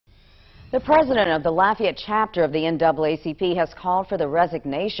The president of the Lafayette chapter of the NAACP has called for the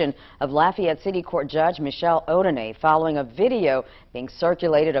resignation of Lafayette City Court Judge Michelle Odenay following a video being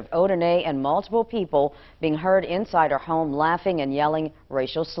circulated of Odenay and multiple people being heard inside her home laughing and yelling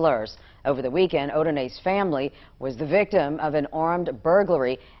racial slurs. Over the weekend, Odenay's family was the victim of an armed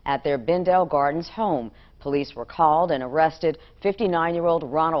burglary at their Bendale Gardens home. Police were called and arrested 59-year-old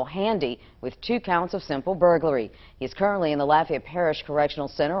Ronald Handy with 2 counts of simple burglary. He's currently in the Lafayette Parish Correctional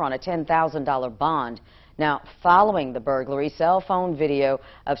Center on a $10,000 bond. Now, following the burglary, cell phone video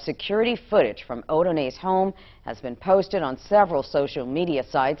of security footage from Odenay's home has been posted on several social media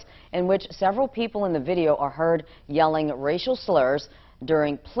sites in which several people in the video are heard yelling racial slurs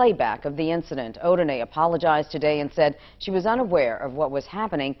during playback of the incident. Odenay apologized today and said she was unaware of what was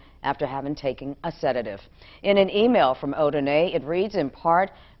happening after having taken a sedative. In an email from Odenay, it reads in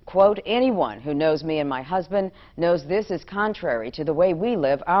part, quote, "Anyone who knows me and my husband knows this is contrary to the way we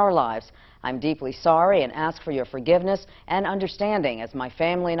live our lives. I'm deeply sorry and ask for your forgiveness and understanding as my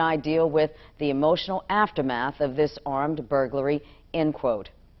family and I deal with the emotional aftermath of this armed burglary," end quote.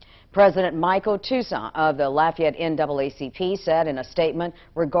 President Michael Toussaint of the Lafayette NAACP said in a statement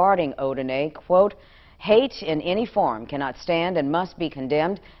regarding Odenay, quote, "Hate in any form cannot stand and must be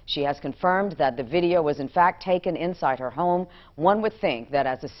condemned." She has confirmed that the video was in fact taken inside her home. One would think that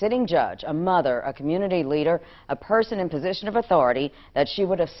as a sitting judge, a mother, a community leader, a person in position of authority, that she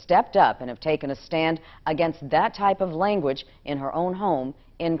would have stepped up and have taken a stand against that type of language in her own home,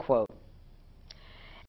 end quote.